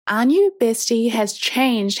Our new bestie has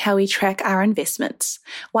changed how we track our investments.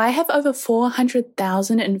 Why have over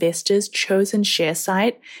 400,000 investors chosen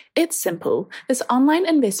ShareSite? It's simple. This online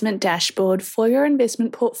investment dashboard for your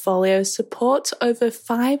investment portfolio supports over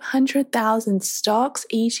 500,000 stocks,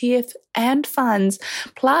 ETFs, and funds,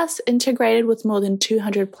 plus integrated with more than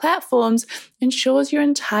 200 platforms, ensures your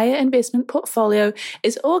entire investment portfolio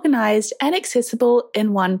is organized and accessible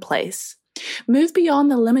in one place. Move beyond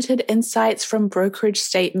the limited insights from brokerage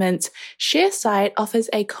statements. ShareSite offers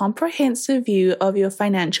a comprehensive view of your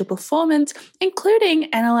financial performance, including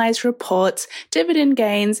analyzed reports, dividend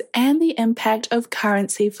gains, and the impact of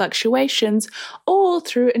currency fluctuations, all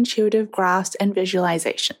through intuitive graphs and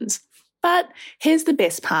visualizations. But here's the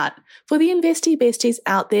best part. For the investy besties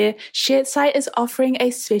out there, ShareSite is offering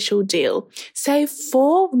a special deal. Save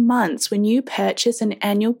 4 months when you purchase an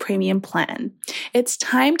annual premium plan. It's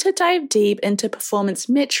time to dive deep into performance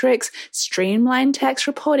metrics, streamline tax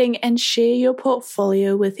reporting, and share your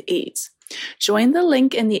portfolio with ease. Join the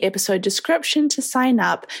link in the episode description to sign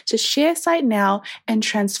up to ShareSite now and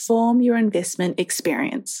transform your investment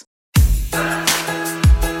experience.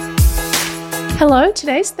 Hello,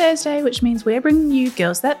 today's Thursday, which means we're bringing you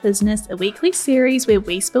Girls That Business, a weekly series where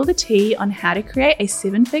we spill the tea on how to create a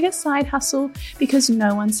 7-figure side hustle because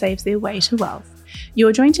no one saves their way to wealth.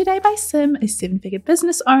 You're joined today by Sim, a 7-figure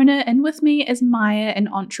business owner, and with me is Maya, an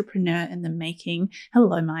entrepreneur in the making.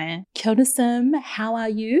 Hello, Maya. Kia ora, Sim. How are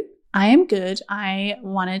you? I am good. I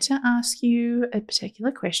wanted to ask you a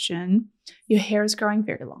particular question. Your hair is growing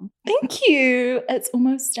very long. Thank you. It's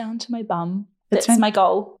almost down to my bum. That's my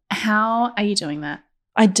goal. How are you doing that?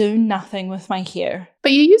 I do nothing with my hair.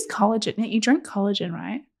 But you use collagen. You drink collagen,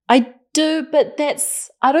 right? I do, but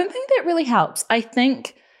I don't think that really helps. I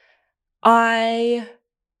think I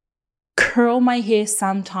curl my hair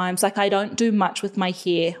sometimes. Like I don't do much with my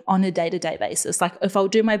hair on a day-to-day basis. Like if I'll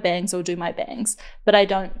do my bangs, I'll do my bangs. But I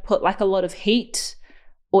don't put like a lot of heat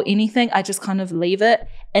or anything. I just kind of leave it.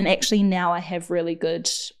 And actually now I have really good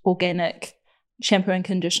organic shampoo and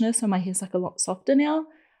conditioner, so my hair's like a lot softer now.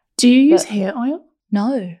 Do you use hair oil?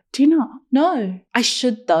 No. Do you not? No. I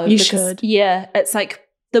should though. You should. Yeah, it's like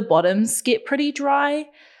the bottoms get pretty dry,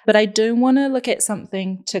 but I do want to look at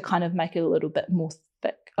something to kind of make it a little bit more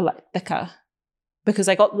thick, like thicker, because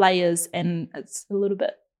I got layers and it's a little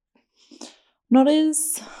bit not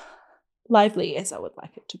as lively as I would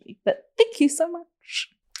like it to be. But thank you so much.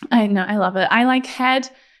 I know, I love it. I had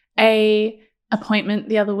a appointment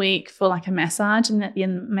the other week for like a massage, and at the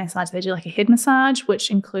end of the massage they do like a head massage, which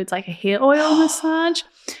includes like a hair oil massage,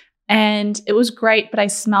 and it was great, but I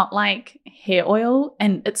smelt like hair oil,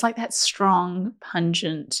 and it's like that strong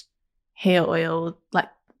pungent hair oil,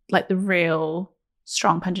 like the real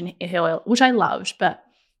strong pungent hair oil, which I loved. But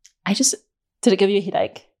did it give you a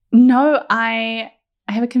headache? No, I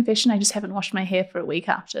have a confession. I just haven't washed my hair for a week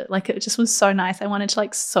after. Like it just was so nice. I wanted to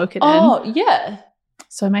like soak it in. Oh yeah.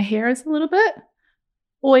 So my hair is a little bit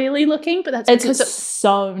oily looking, but that's because it's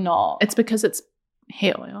so not. It's because it's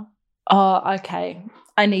hair oil. Oh, okay.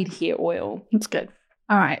 I need hair oil. It's good.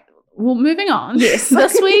 All right. Well, moving on. Yes.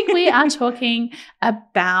 This week we are talking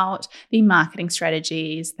about the marketing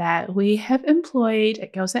strategies that we have employed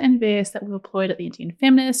at Girls That Invest, that we've employed at the Indian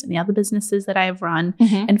Feminist and the other businesses that I have run,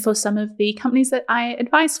 and for some of the companies that I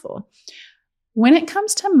advise for. When it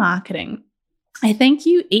comes to marketing, I think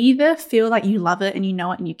you either feel like you love it and you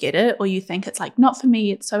know it and you get it, or you think it's like, not for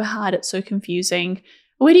me, it's so hard, it's so confusing.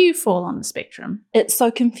 Where do you fall on the spectrum? It's so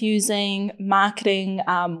confusing. Marketing,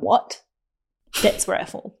 what? That's where I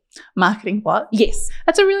fall. Marketing what? Yes.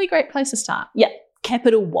 That's a really great place to start. Yeah.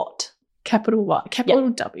 Capital what? Capital what? Capital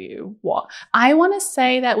W what? I want to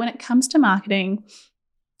say that when it comes to marketing,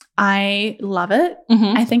 I love it.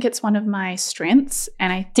 I think it's one of my strengths,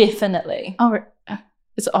 and I definitely. Oh,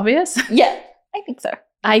 it's obvious? Yeah. I think so.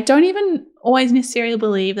 I don't even always necessarily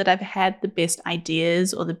believe that I've had the best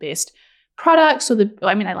ideas or the best products I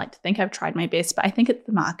like to think I've tried my best, but I think it's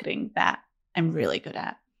the marketing that I'm really good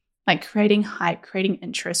at. Like creating hype, creating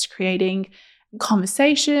interest, creating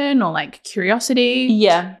conversation or like curiosity,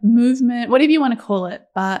 movement, whatever you want to call it.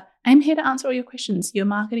 But I'm here to answer all your questions. Your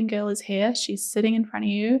marketing girl is here. She's sitting in front of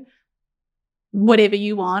you. Whatever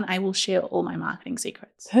you want, I will share all my marketing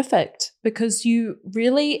secrets. Perfect. Because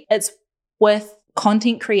it's with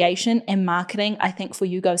content creation and marketing, I think for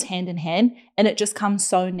you goes hand in hand, and it just comes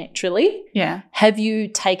so naturally. Yeah. Have you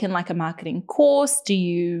taken like a marketing course? Do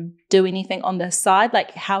you do anything on the side?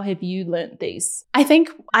 Like, how have you learnt these? I think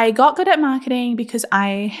I got good at marketing because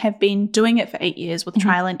I have been doing it for 8 years with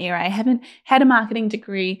trial and error. I haven't had a marketing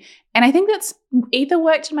degree. And I think that's either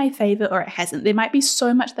worked in my favor or it hasn't. There might be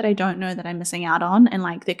so much that I don't know that I'm missing out on. And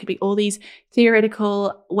like, there could be all these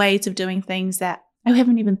theoretical ways of doing things that I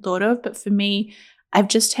haven't even thought of. But for me, I've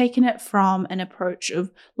just taken it from an approach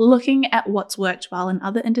of looking at what's worked well in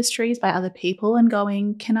other industries by other people and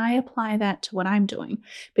going, can I apply that to what I'm doing?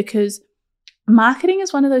 Because marketing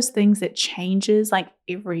is one of those things that changes like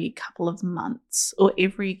every couple of months or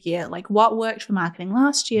every year. Like what worked for marketing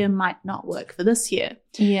last year might not work for this year.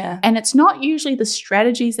 Yeah. And it's not usually the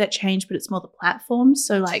strategies that change, but it's more the platforms.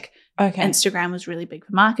 So like Instagram was really big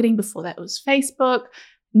for marketing. Before that it was Facebook.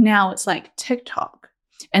 Now it's like TikTok.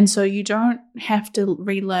 And so you don't have to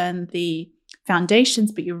relearn the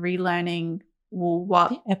foundations, but you're relearning what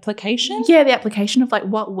the application? Yeah, the application of like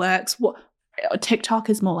what works. What TikTok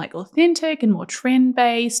is more like authentic and more trend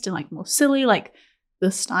based and like more silly, like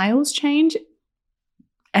the styles change.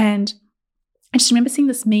 And I just remember seeing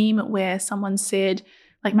this meme where someone said,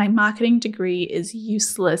 like, my marketing degree is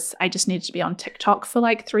useless. I just needed to be on TikTok for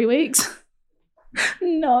like 3 weeks.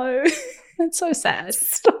 No. That's so sad.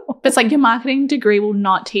 Stop. But it's like your marketing degree will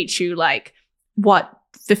not teach you like what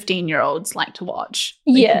 15-year-olds like to watch.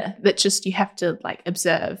 Like, yeah. That's just, you have to like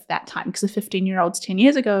observe that time because the 15-year-olds 10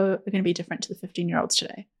 years ago are going to be different to the 15-year-olds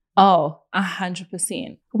today. Oh,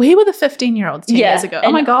 100%. We were the 15-year-olds 10 years ago.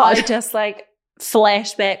 Oh my God. I just like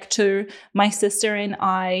flashback to my sister and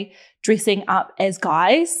I dressing up as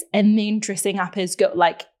guys and then dressing up as girls.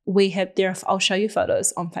 Like I'll show you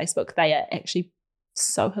photos on Facebook. They are actually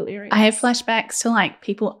so hilarious. I have flashbacks to like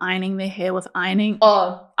people ironing their hair with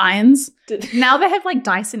irons. Now they have like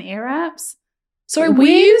Dyson Airwraps. Sorry,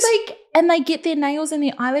 and they get their nails and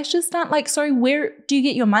their eyelashes done. Like, sorry, where do you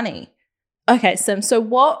get your money? Okay, Sim, so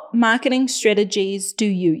what marketing strategies do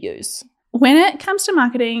you use? When it comes to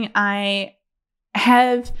marketing, I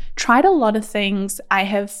have tried a lot of things. I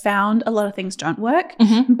have found a lot of things don't work.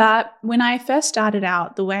 Mm-hmm. But when I first started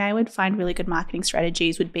out, the way I would find really good marketing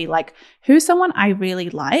strategies would be like, who's someone I really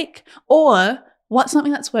like, or what's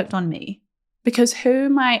something that's worked on me? Because who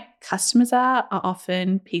my customers are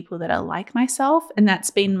often people that are like myself. And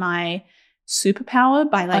that's been my superpower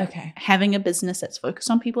by like having a business that's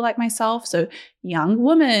focused on people like myself. So young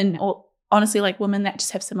women, or honestly like women that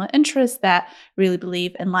just have similar interests, that really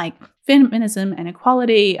believe in like feminism and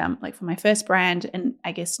equality, like for my first brand, and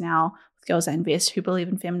I guess now with Girls That Invest, who believe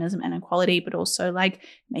in feminism and equality, but also like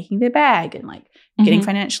making their bag and like getting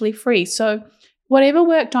financially free. So whatever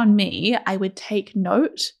worked on me, I would take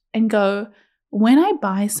note and go, when I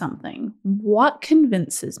buy something, what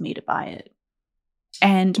convinces me to buy it?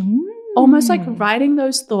 And almost like writing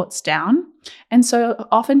those thoughts down. And so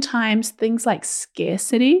oftentimes things like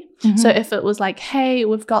scarcity. So if it was like, hey,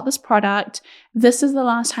 we've got this product, this is the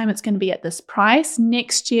last time it's going to be at this price.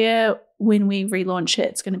 Next year when we relaunch it,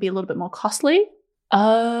 it's going to be a little bit more costly.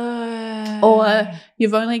 Or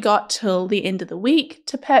you've only got till the end of the week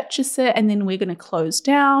to purchase it, and then we're going to close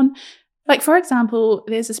down. Like, for example,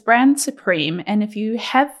 there's this brand Supreme, and if you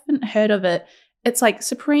haven't heard of it, it's like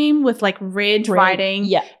Supreme with like red writing.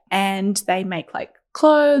 Yeah. And they make like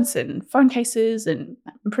clothes and phone cases, and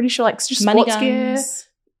I'm pretty sure like just money sports gear, guns,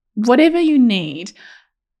 whatever you need.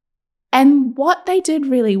 And what they did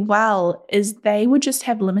really well is they would just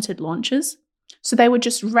have limited launches. So they would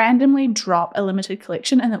just randomly drop a limited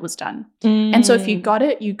collection and it was done. And so if you got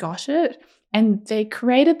it, you got it. And they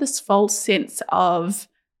created this false sense of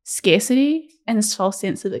scarcity and this false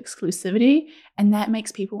sense of exclusivity, and that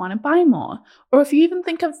makes people want to buy more. Or if you even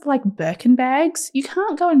think of like Birkin bags, you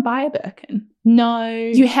can't go and buy a Birkin. No.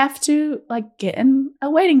 You have to like get in a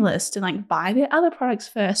waiting list and like buy their other products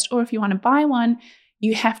first. Or if you want to buy one,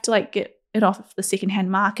 you have to like get it off of the secondhand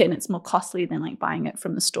market, and it's more costly than like buying it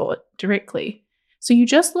from the store directly. So you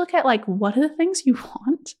just look at like, what are the things you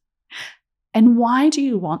want and why do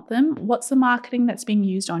you want them? What's the marketing that's being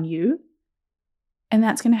used on you? And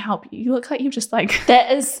that's going to help you. You look like you've just like...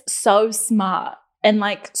 That is so smart and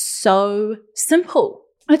like so simple.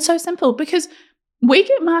 It's so simple because we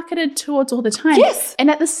get marketed towards all the time. Yes.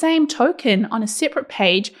 And at the same token, on a separate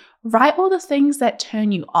page, write all the things that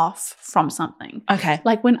turn you off from something. Okay.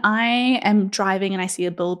 Like when I am driving and I see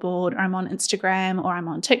a billboard, or I'm on Instagram or I'm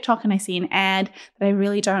on TikTok and I see an ad that I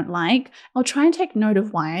really don't like, I'll try and take note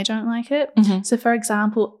of why I don't like it. So for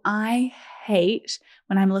example, I hate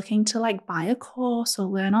when I'm looking to like buy a course or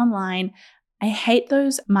learn online I hate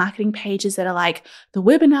those marketing pages that are like, the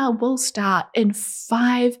webinar will start in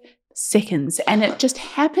 5 seconds. And it just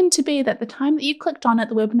happened to be that the time that you clicked on it,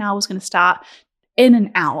 the webinar was going to start in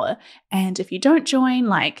an hour. And if you don't join,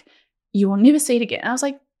 like, you will never see it again. And I was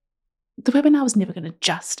like, the webinar was never going to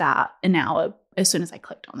just start an hour as soon as I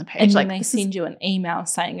clicked on the page. And like, they send you an email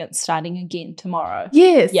saying it's starting again tomorrow.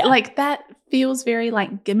 Yes. Yeah. Like that feels very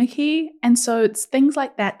like gimmicky. And so it's things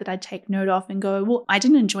like that that I take note of and go, well, I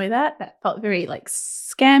didn't enjoy that. That felt very like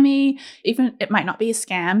scammy. Even it might not be a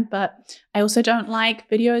scam, but I also don't like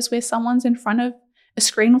videos where someone's in front of a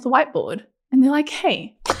screen with a whiteboard and they're like,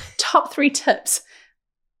 hey, top 3 tips.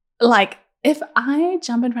 Like, if I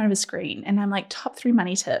jump in front of a screen and I'm like, top 3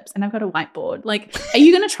 money tips, and I've got a whiteboard, like, are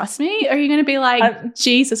you going to trust me? Or are you going to be like,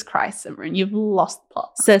 Jesus Christ, Simran, you've lost the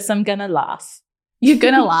plot? Sis, I'm going to laugh. You're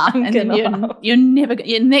going to laugh. And then you're never,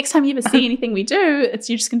 next time you ever see anything we do,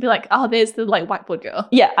 you're just going to be like, oh, there's the like whiteboard girl.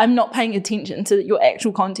 Yeah, I'm not paying attention to your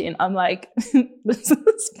actual content. I'm like, this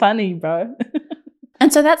is funny, bro.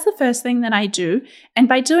 And so that's the first thing that I do. And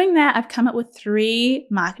by doing that, I've come up with 3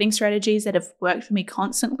 marketing strategies that have worked for me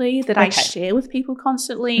constantly, that I share with people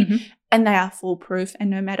constantly. Mm-hmm. And they are foolproof. And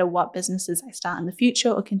no matter what businesses I start in the future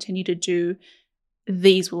or continue to do,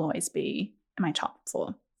 these will always be in my top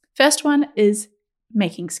 4. First one is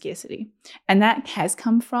making scarcity. And that has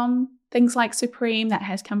come from things like Supreme, that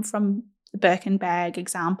has come from the Birkin bag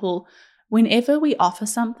example. Whenever we offer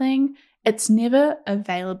something, it's never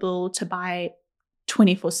available to buy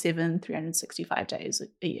 24/7, 365 days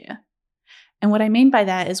a year. And what I mean by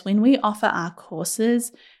that is when we offer our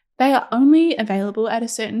courses, they are only available at a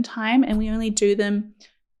certain time and we only do them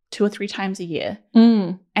 2 or 3 times a year.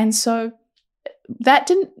 And so that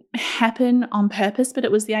didn't happen on purpose, but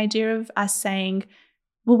it was the idea of us saying,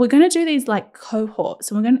 well, we're going to do these like cohorts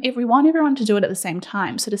and we want everyone to do it at the same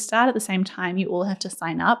time. So to start at the same time, you all have to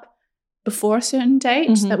sign up before a certain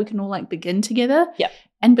date so that we can all like begin together. Yep.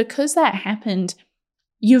 And because that happened,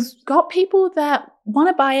 you've got people that want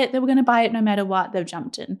to buy it, they were going to buy it no matter what, they've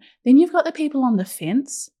jumped in. Then you've got the people on the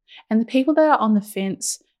fence, and the people that are on the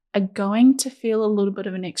fence are going to feel a little bit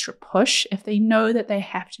of an extra push if they know that they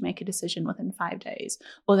have to make a decision within 5 days,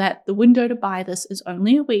 or that the window to buy this is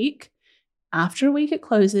only a week. After a week it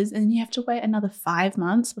closes, and then you have to wait another 5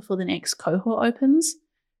 months before the next cohort opens.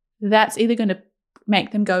 That's either going to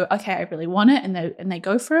make them go, okay, I really want it, and they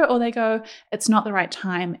go for it, or they go, it's not the right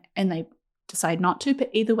time, and they decide not to. But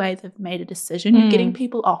either way, they've made a decision. You're getting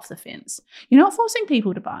people off the fence. You're not forcing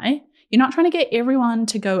people to buy. You're not trying to get everyone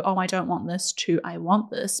to go, oh, I don't want this, to I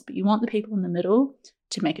want this. But you want the people in the middle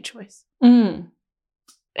to make a choice.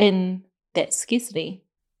 And that's scarcity.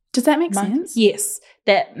 Does that make sense? Yes,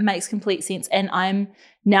 that makes complete sense. And I'm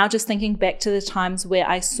now just thinking back to the times where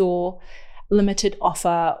I saw limited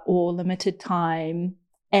offer or limited time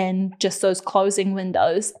and just those closing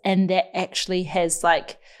windows, and that actually has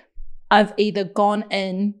like, I've either gone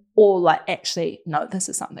in or like, actually, no, this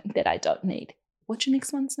is something that I don't need. What's your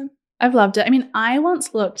next one, Sim? I've loved it. I mean, I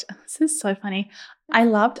once looked, this is so funny. I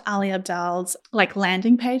loved Ali Abdaal's like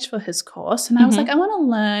landing page for his course. And I was like, I want to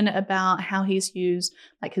learn about how he's used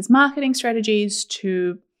like his marketing strategies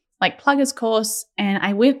to like plug his course. And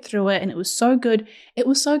I went through it and it was so good. It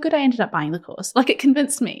was so good I ended up buying the course. Like it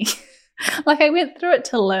convinced me. Like I went through it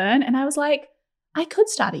to learn and I was like, I could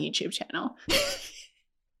start a YouTube channel.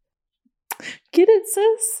 Get it,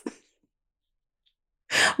 sis?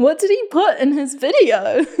 What did he put in his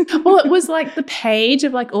video? Well, it was like the page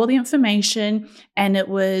of like all the information, and it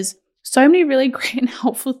was so many really great and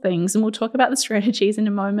helpful things. And we'll talk about the strategies in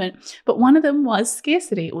a moment. But one of them was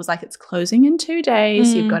scarcity. It was like it's closing in 2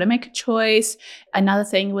 days. You've got to make a choice. Another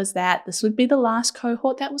thing was that this would be the last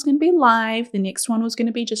cohort that was going to be live. The next one was going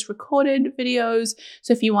to be just recorded videos.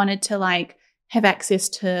 So if you wanted to like have access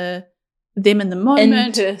to them in the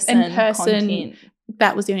moment, in person content,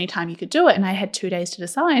 that was the only time you could do it. And I had 2 days to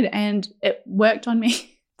decide, and it worked on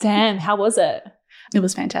me. Damn, how was it? It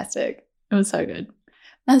was fantastic. It was so good.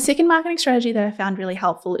 Now, the second marketing strategy that I found really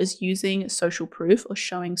helpful is using social proof or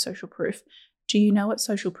showing social proof. Do you know what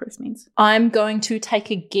social proof means? I'm going to take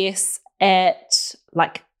a guess at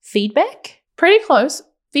like feedback. Pretty close.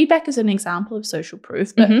 Feedback is an example of social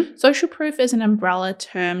proof, but social proof is an umbrella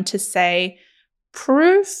term to say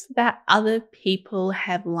proof that other people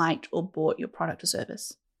have liked or bought your product or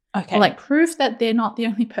service. Okay. Or like proof that they're not the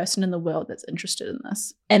only person in the world that's interested in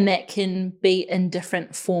this. And that can be in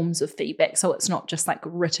different forms of feedback. So it's not just like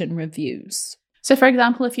written reviews. So for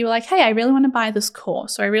example, if you were like, hey, I really want to buy this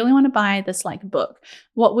course, or I really want to buy this like book,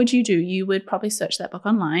 what would you do? You would probably search that book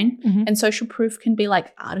online. And social proof can be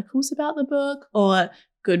like articles about the book or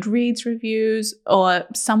Goodreads reviews or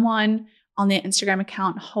someone on their Instagram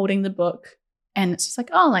account holding the book And it's just like,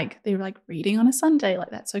 oh, like they're like reading on a Sunday. Like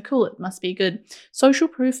that's so cool. It must be good. Social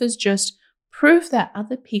proof is just proof that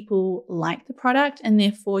other people like the product, and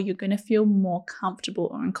therefore you're going to feel more comfortable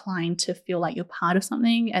or inclined to feel like you're part of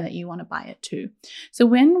something and that you want to buy it too. So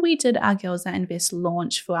when we did our Girls That Invest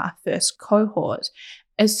launch for our first cohort,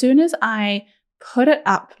 as soon as I put it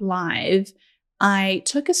up live, I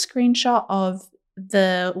took a screenshot of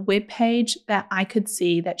the webpage that I could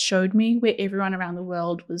see that showed me where everyone around the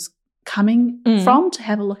world was coming from to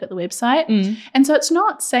have a look at the website. And so it's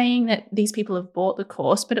not saying that these people have bought the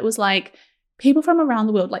course, but it was like people from around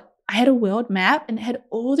the world. Like I had a world map and it had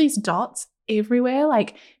all these dots everywhere,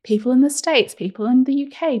 like people in the States, people in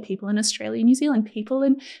the UK, people in Australia, New Zealand, people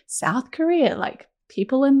in South Korea, like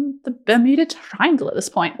people in the Bermuda Triangle at this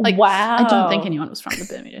point. Like, wow. I don't think anyone was from the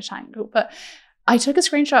Bermuda Triangle, but I took a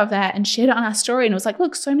screenshot of that and shared it on our story, and it was like,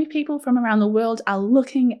 look, so many people from around the world are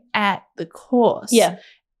looking at the course. Yeah.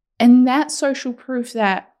 And that's social proof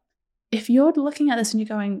that if you're looking at this and you're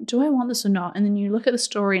going, do I want this or not? And then you look at the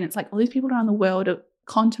story and it's like all these people around the world are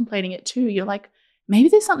contemplating it too. You're like, maybe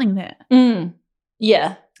there's something there.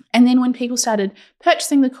 Yeah. And then when people started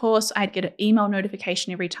purchasing the course, I'd get an email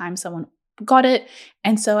notification every time someone got it.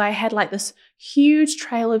 And so I had like this huge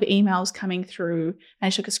trail of emails coming through, and I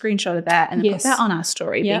took a screenshot of that and put that on our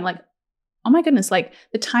story, being like, oh my goodness, like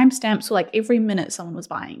the timestamps were like every minute someone was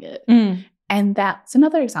buying it. And that's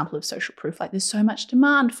another example of social proof. Like there's so much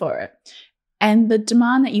demand for it. And the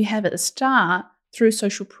demand that you have at the start through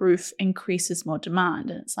social proof increases more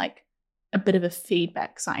demand. And it's like a bit of a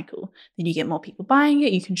feedback cycle. Then you get more people buying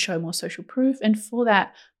it. You can show more social proof. And for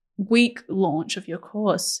that week launch of your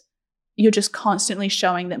course, you're just constantly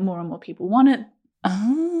showing that more and more people want it.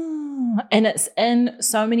 And it's in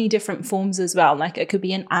so many different forms as well. Like it could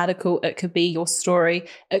be an article, it could be your story,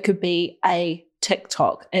 it could be a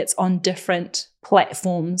TikTok. It's on different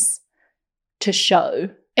platforms to show.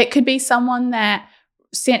 It could be someone that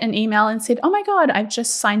sent an email and said, oh my God, I've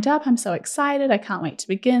just signed up. I'm so excited. I can't wait to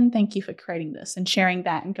begin. Thank you for creating this, and sharing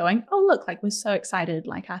that and going, oh, look, like we're so excited.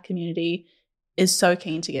 Like our community is so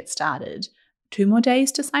keen to get started. 2 more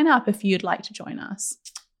days to sign up if you'd like to join us.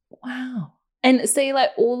 Wow. And see, like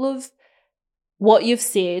all of what you've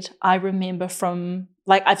said, I remember from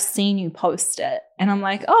like I've seen you post it and I'm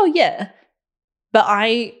like, oh yeah. But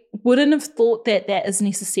I wouldn't have thought that that is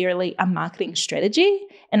necessarily a marketing strategy.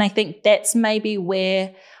 And I think that's maybe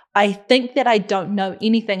where I think that I don't know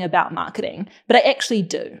anything about marketing, but I actually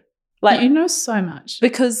do. Like you know so much.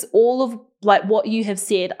 Because all of like what you have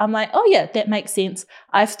said, I'm like, oh yeah, that makes sense.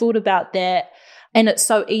 I've thought about that and it's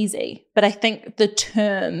so easy. But I think the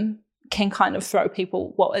term can kind of throw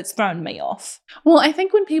people, well, it's thrown me off. Well, I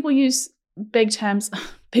think when people use big terms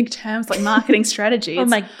like marketing strategies. Oh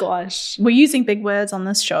my gosh. We're using big words on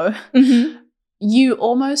this show. You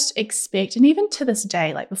almost expect, and even to this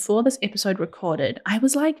day, like before this episode recorded, I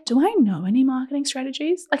was like, do I know any marketing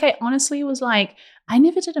strategies? Like I honestly was like, I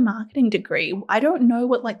never did a marketing degree. I don't know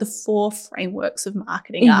what like the 4 frameworks of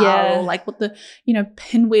marketing are, or like what the,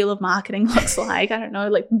 pinwheel of marketing looks like. I don't know,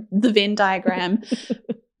 like the Venn diagram.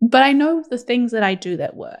 But I know the things that I do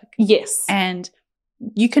that work. Yes. And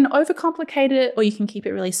you can overcomplicate it or you can keep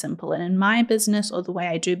it really simple. And in my business or the way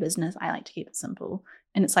I do business, I like to keep it simple.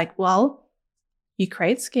 And it's like, well, you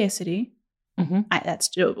create scarcity. That's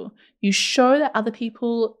doable. You show that other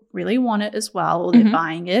people really want it as well, or they're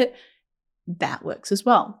buying it. That works as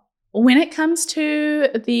well. When it comes to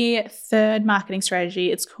the third marketing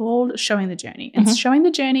strategy, it's called showing the journey. And showing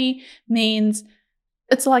the journey means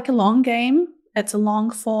it's like a long game. It's a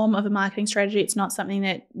long form of a marketing strategy. It's not something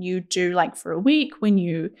that you do like for a week when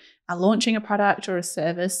you are launching a product or a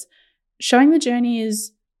service. Showing the journey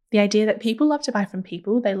is the idea that people love to buy from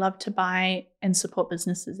people. They love to buy and support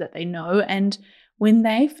businesses that they know. And when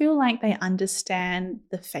they feel like they understand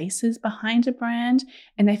the faces behind a brand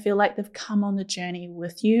and they feel like they've come on the journey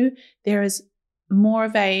with you, there is more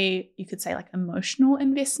of a, you could say like emotional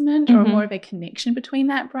investment or more of a connection between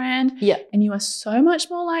that brand. Yeah. And you are so much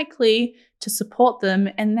more likely to support them.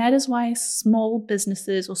 And that is why small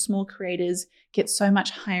businesses or small creators get so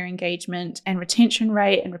much higher engagement and retention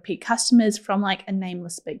rate and repeat customers from like a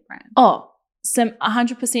nameless big brand. Oh, Sim,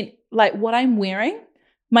 100%. Like what I'm wearing,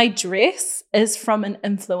 my dress is from an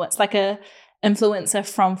influence, like a influencer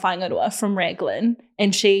from Whangaroa, from Raglan.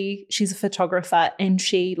 And she's a photographer and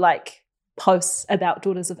she like posts about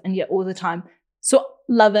Daughters of India all the time. So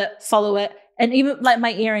love it, follow it. And even like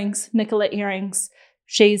my earrings, Nicolette earrings,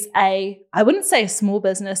 she's I wouldn't say a small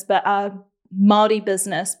business, but Māori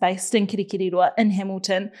business based in Kirikiriroa in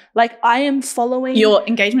Hamilton. Like, I am following your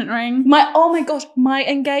engagement ring. Oh my gosh, my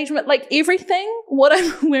engagement, like everything, what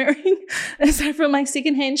I'm wearing, aside from my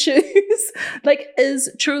secondhand shoes, like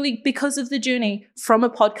is truly because of the journey from a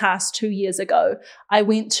podcast 2 years ago. I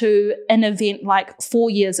went to an event like 4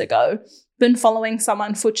 years ago, been following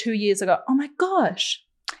someone for 2 years ago. Oh my gosh.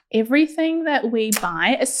 Everything that we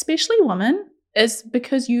buy, especially women, is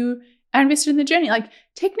because you are invested in the journey. Like,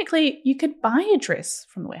 technically, you could buy a dress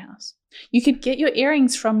from the warehouse. You could get your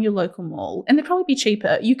earrings from your local mall, and they'd probably be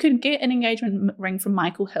cheaper. You could get an engagement ring from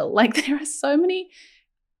Michael Hill. Like, there are so many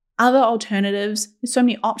other alternatives. There's so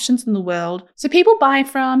many options in the world. So people buy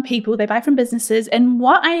from people, they buy from businesses. And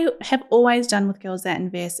what I have always done with Girls That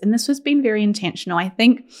Invest, and this has been very intentional,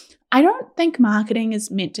 I don't think marketing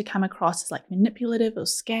is meant to come across as like manipulative or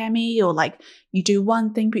scammy, or like you do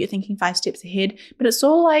one thing, but you're thinking 5 steps ahead. But it's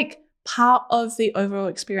all like part of the overall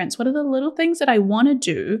experience. What are the little things that I want to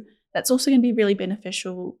do that's also going to be really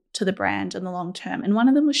beneficial to the brand in the long term? And one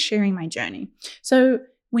of them was sharing my journey. So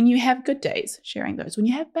when you have good days, sharing those. When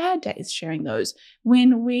you have bad days, sharing those.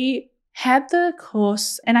 When we had the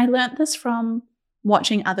course, and I learned this from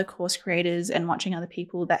watching other course creators and watching other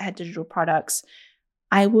people that had digital products,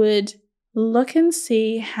 I would look and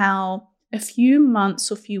see how a few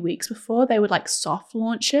months or few weeks before they would like soft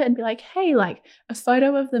launch it and be like, hey, like a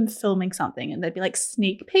photo of them filming something, and they'd be like,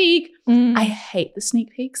 sneak peek. I hate the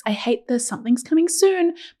sneak peeks. I hate the something's coming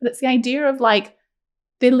soon, but it's the idea of like,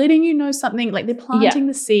 they're letting you know something, like they're planting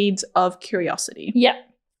the seeds of curiosity. Yeah.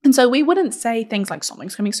 And so we wouldn't say things like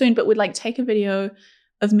something's coming soon, but we'd like take a video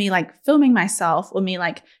of me like filming myself, or me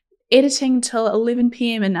like editing till 11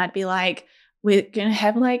 p.m. and I'd be like, we're going to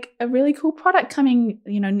have like a really cool product coming,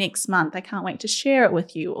 next month. I can't wait to share it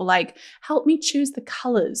with you. Or like, help me choose the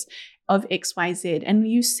colors of XYZ. And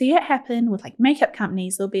you see it happen with like makeup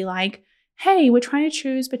companies. They'll be like, hey, we're trying to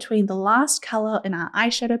choose between the last color in our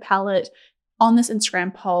eyeshadow palette on this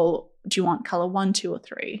Instagram poll. Do you want color 1, 2, or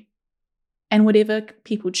 3? And whatever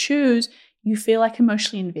people choose, you feel like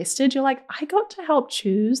emotionally invested. You're like, I got to help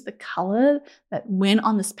choose the color that went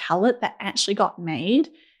on this palette that actually got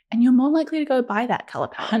made. And you're more likely to go buy that color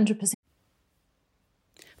palette. 100%.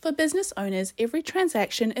 For business owners, every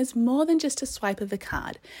transaction is more than just a swipe of a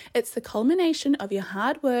card. It's the culmination of your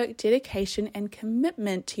hard work, dedication, and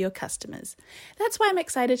commitment to your customers. That's why I'm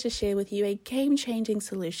excited to share with you a game-changing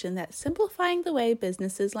solution that's simplifying the way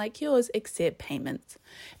businesses like yours accept payments.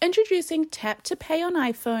 Introducing Tap to Pay on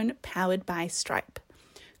iPhone, powered by Stripe.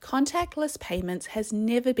 Contactless payments has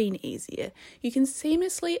never been easier. You can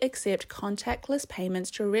seamlessly accept contactless payments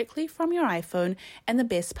directly from your iPhone, and the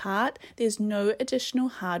best part, there's no additional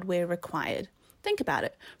hardware required. Think about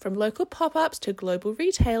it. From local pop-ups to global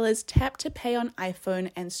retailers, Tap to Pay on iPhone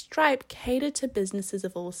and Stripe cater to businesses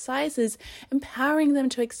of all sizes, empowering them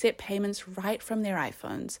to accept payments right from their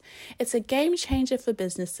iPhones. It's a game changer for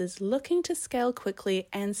businesses looking to scale quickly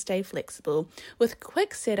and stay flexible, with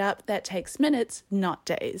quick setup that takes minutes, not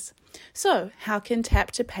days. So, how can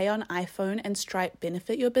Tap to Pay on iPhone and Stripe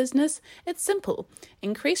benefit your business? It's simple.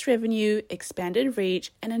 Increase revenue, expanded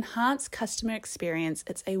reach, and enhance customer experience.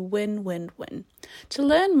 It's a win-win-win. To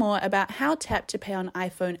learn more about how Tap to Pay on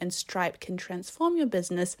iPhone and Stripe can transform your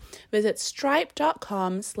business, visit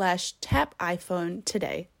stripe.com/tapiphone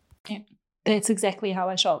today. Yeah, that's exactly how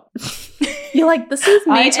I shop. You're like, this is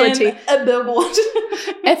me to a T. A billboard.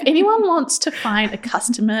 If anyone wants to find a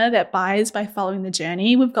customer that buys by following the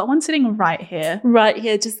journey, we've got one sitting right here. Right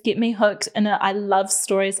here. Just get me hooked. And I love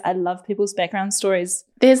stories. I love people's background stories.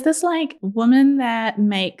 There's this like woman that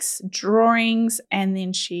makes drawings, and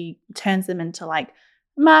then she turns them into like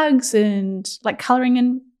mugs and like coloring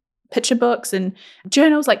in picture books and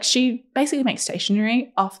journals. Like, she basically makes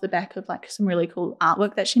stationery off the back of like some really cool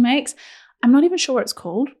artwork that she makes. I'm not even sure what it's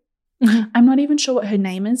called. I'm not even sure what her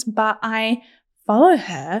name is, but I follow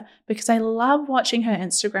her because I love watching her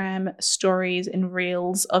Instagram stories and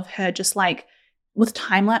reels of her just like with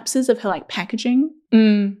time lapses of her like packaging.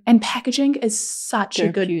 And packaging is such a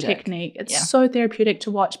good technique. It's so therapeutic to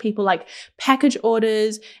watch people like package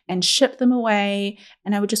orders and ship them away.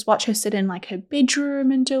 And I would just watch her sit in like her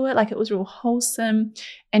bedroom and do it. Like, it was real wholesome.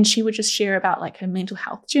 And she would just share about like her mental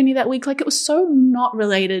health journey that week. Like, it was so not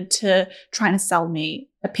related to trying to sell me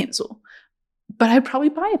a pencil. But I'd probably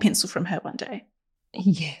buy a pencil from her one day.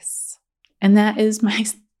 Yes. And that is my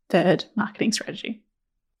third marketing strategy.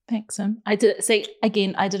 Thanks, Em. I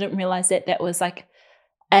didn't realize that was like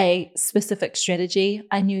a specific strategy.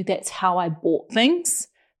 I knew that's how I bought things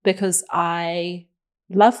because I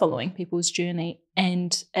love following people's journey,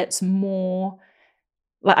 and it's more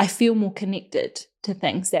like I feel more connected to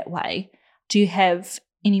things that way. Do you have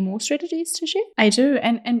any more strategies to share? I do.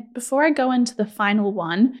 And before I go into the final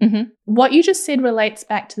one, Mm-hmm. what you just said relates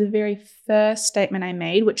back to the very first statement I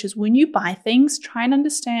made, which is when you buy things, try and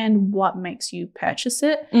understand what makes you purchase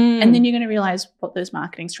it. And then you're going to realize what those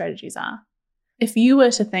marketing strategies are. If you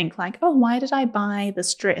were to think like, oh, why did I buy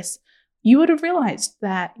this dress? You would have realized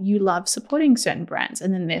that you love supporting certain brands.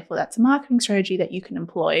 And then therefore that's a marketing strategy that you can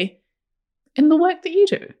employ in the work that you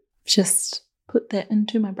do. Just put that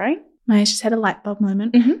into my brain. I just had a light bulb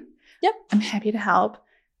moment. Mm-hmm. Yep. I'm happy to help.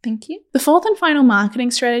 Thank you. The fourth and final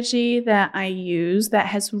marketing strategy that I use that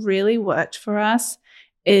has really worked for us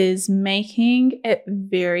is making it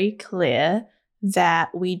very clear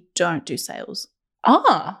that we don't do sales.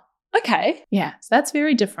 Ah, okay. Yeah, so that's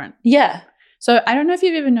very different. Yeah. So I don't know if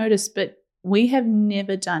you've ever noticed, but we have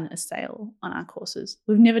never done a sale on our courses.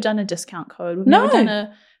 We've never done a discount code. We've never done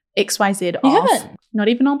a XYZ off. Haven't. Not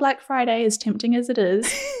even on Black Friday, as tempting as it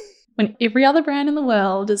is. When every other brand in the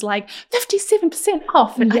world is like 57%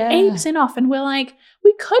 off and 80% off. And we're like,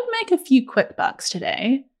 we could make a few quick bucks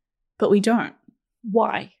today, but we don't.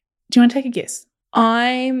 Why? Do you want to take a guess?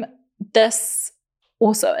 This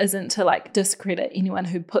also isn't to like discredit anyone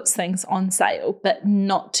who puts things on sale, but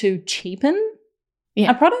not to cheapen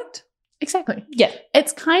a product. Exactly. Yeah.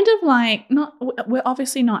 It's kind of like, we're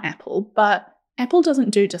obviously not Apple, but Apple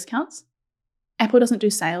doesn't do discounts. Apple doesn't do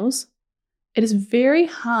sales. It is very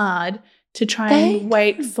hard to try and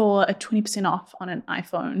wait for a 20% off on an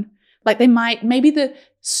iPhone. Like maybe the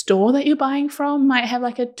store that you're buying from might have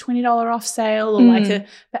like a $20 off sale or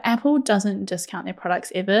but Apple doesn't discount their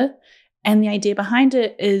products ever. And the idea behind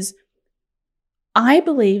it is, I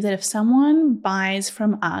believe that if someone buys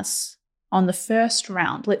from us on the first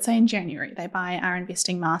round, let's say in January, they buy our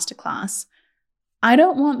Investing Masterclass, I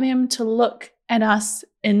don't want them to look at us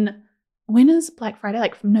in, when is Black Friday?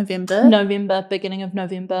 Like from November? Beginning of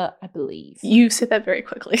November, I believe. You said that very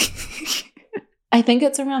quickly. I think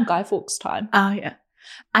it's around Guy Fawkes time. Oh, yeah.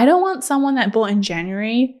 I don't want someone that bought in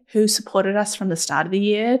January who supported us from the start of the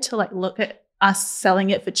year to like look at us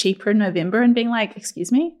selling it for cheaper in November and being like,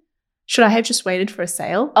 excuse me, should I have just waited for a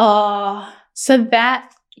sale? So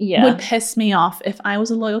that would piss me off if I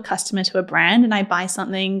was a loyal customer to a brand and I buy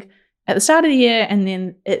something at the start of the year and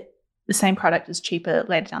then the same product is cheaper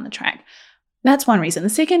later down the track. That's one reason. The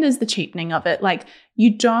second is the cheapening of it. Like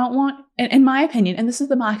you don't want, in my opinion, and this is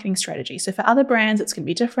the marketing strategy. So for other brands, it's going to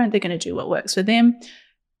be different. They're going to do what works for them.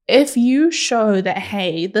 If you show that,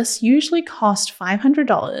 hey, this usually cost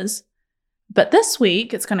 $500, but this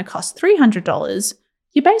week it's going to cost $300,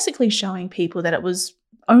 you're basically showing people that it was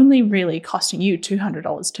only really costing you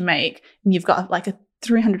 $200 to make, and you've got like a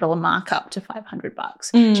 $300 markup to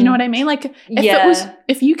 $500. Do you know what I mean? Like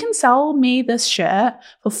if you can sell me this shirt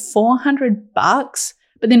for $400,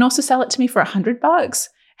 but then also sell it to me for $100,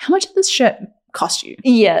 how much did this shirt cost you?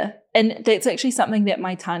 Yeah. And that's actually something that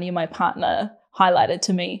Tanya, my partner, highlighted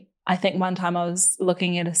to me. I think one time I was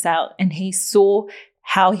looking at a sale and he saw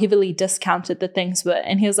how heavily discounted the things were.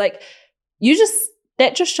 And he was like,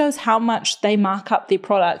 that just shows how much they mark up their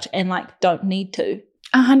product and like don't need to.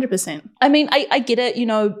 100%. I mean, I get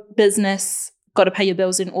it, business, got to pay your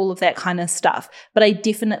bills and all of that kind of stuff. But I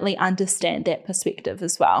definitely understand that perspective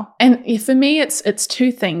as well. And for me, it's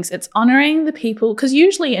two things. It's honoring the people, because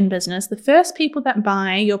usually in business, the first people that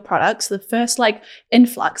buy your products, the first like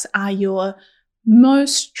influx are your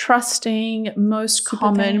most trusting, most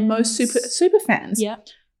common, most super fans. Yeah.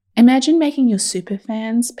 Imagine making your super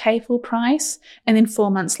fans pay full price and then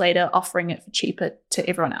 4 months later offering it for cheaper to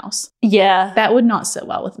everyone else. Yeah. That would not sit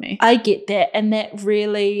well with me. I get that. And that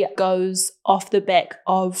really goes off the back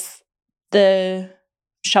of the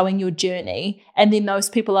showing your journey. And then those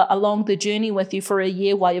people are along the journey with you for a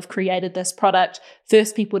year while you've created this product,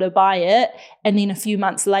 first people to buy it. And then a few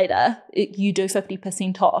months later, you do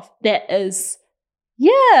 50% off. That is...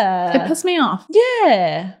 yeah. It pissed me off.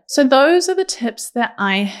 Yeah. So those are the tips that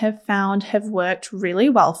I have found have worked really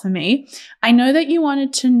well for me. I know that you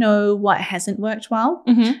wanted to know what hasn't worked well.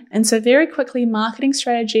 Mm-hmm. And so very quickly, marketing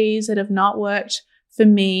strategies that have not worked for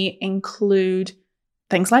me include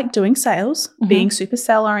things like doing sales, being super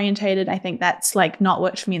sale orientated. I think that's like not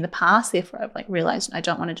worked for me in the past. Therefore, I've like realized I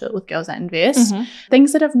don't want to do it with Girls That Invest.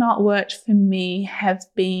 Things that have not worked for me have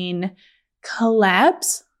been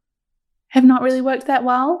collabs. Have not really worked that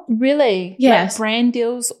well. Really? Yes. Like brand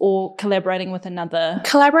deals or collaborating with another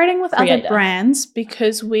Collaborating with creator. other brands,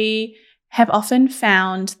 because we have often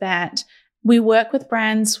found that we work with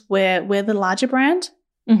brands where we're the larger brand.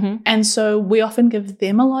 And so we often give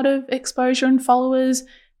them a lot of exposure and followers,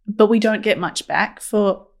 but we don't get much back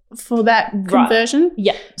for that conversion.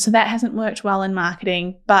 Yeah. So that hasn't worked well in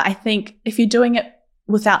marketing. But I think if you're doing it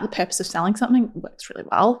without the purpose of selling something works really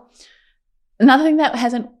well. Another thing that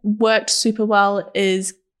hasn't worked super well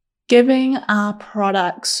is giving our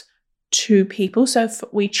products to people. So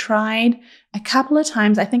we tried a couple of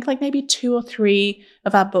times, I think like maybe 2 or 3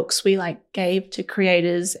 of our books we like gave to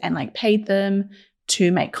creators and like paid them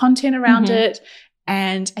to make content around it.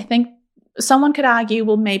 And I think someone could argue,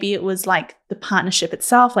 well, maybe it was like the partnership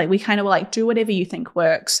itself. Like we kind of were like, do whatever you think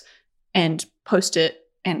works and post it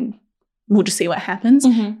and we'll just see what happens.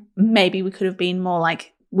 Maybe we could have been more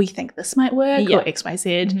like, we think this might work or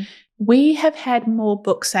XYZ. We have had more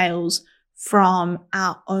book sales from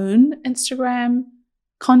our own Instagram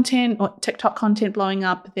content or TikTok content blowing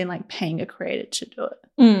up than like paying a creator to do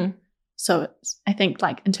it. So I think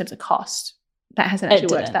like in terms of cost, that hasn't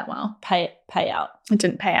actually worked that well. Pay out. It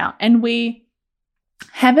didn't pay out. And we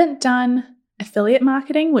haven't done affiliate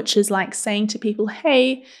marketing, which is like saying to people,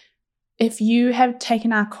 hey, if you have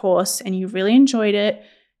taken our course and you really enjoyed it,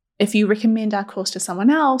 if you recommend our course to someone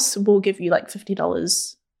else, we'll give you like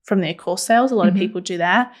 $50 from their course sales. A lot of people do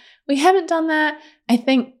that. We haven't done that. I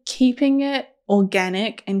think keeping it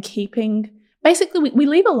organic and basically we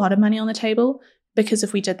leave a lot of money on the table, because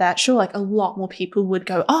if we did that, sure, like a lot more people would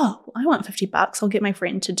go, oh, I want $50. I'll get my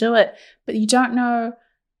friend to do it. But you don't know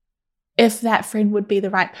if that friend would be the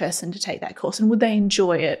right person to take that course and would they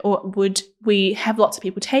enjoy it, or would we have lots of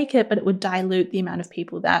people take it, but it would dilute the amount of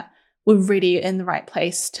people that were really in the right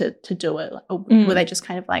place to do it, or were they just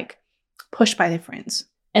kind of like pushed by their friends?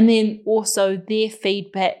 And then also their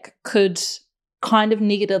feedback could kind of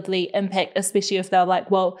negatively impact, especially if they're like,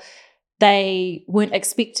 well, they weren't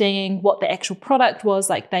expecting what the actual product was,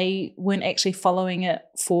 like they weren't actually following it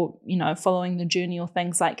for, following the journey or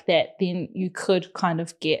things like that, then you could kind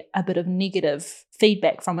of get a bit of negative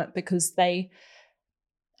feedback from it because they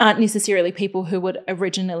aren't necessarily people who would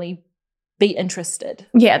originally be interested.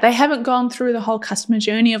 Yeah, they haven't gone through the whole customer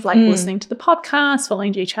journey of like listening to the podcast,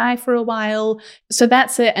 following GHI for a while. So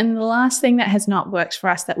that's it. And the last thing that has not worked for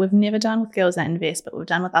us that we've never done with Girls That Invest, but we've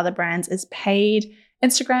done with other brands, is paid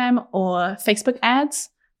Instagram or Facebook ads.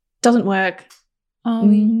 Doesn't work.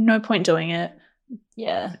 No point doing it.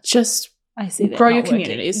 Yeah. Just I see that grow your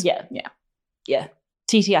communities. Yeah.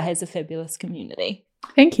 TTI has a fabulous community.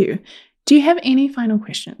 Thank you. Do you have any final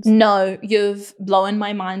questions? No, you've blown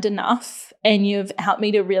my mind enough and you've helped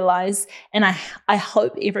me to realize, and I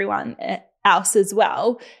hope everyone else as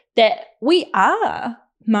well, that we are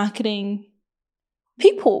marketing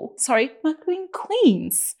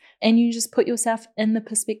queens. And you just put yourself in the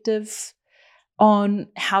perspective on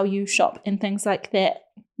how you shop and things like that.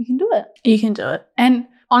 You can do it. You can do it. And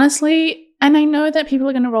honestly, and I know that people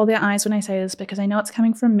are going to roll their eyes when I say this because I know it's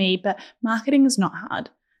coming from me, but marketing is not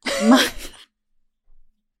hard.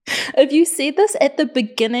 If you said this at the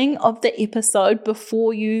beginning of the episode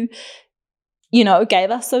before you gave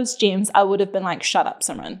us those gems, I would have been like, shut up,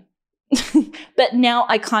 Simran. But now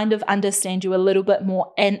I kind of understand you a little bit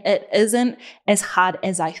more, and it isn't as hard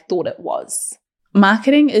as I thought it was.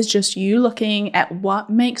 Marketing is just you looking at what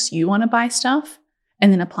makes you want to buy stuff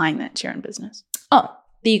and then applying that to your own business. Oh,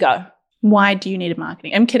 there you go. Why do you need a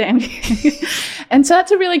marketing? I'm kidding. And so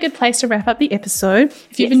that's a really good place to wrap up the episode.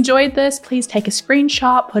 If you've enjoyed this, please take a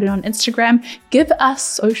screenshot, put it on Instagram, give us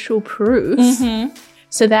social proof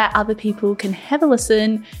so that other people can have a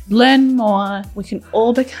listen, learn more. We can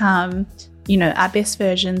all become, our best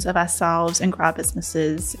versions of ourselves and grow our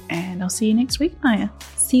businesses. And I'll see you next week, Maya.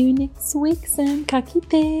 See you next week, Sam. Ka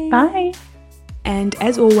kite. Bye. And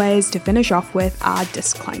as always, to finish off with our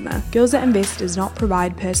disclaimer. Girls That Invest does not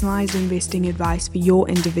provide personalised investing advice for your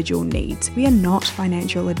individual needs. We are not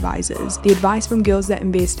financial advisors. The advice from Girls That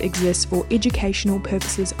Invest exists for educational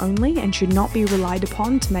purposes only and should not be relied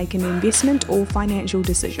upon to make an investment or financial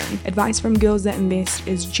decision. Advice from Girls That Invest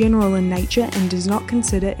is general in nature and does not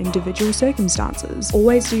consider individual circumstances.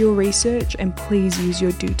 Always do your research and please use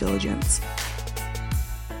your due diligence.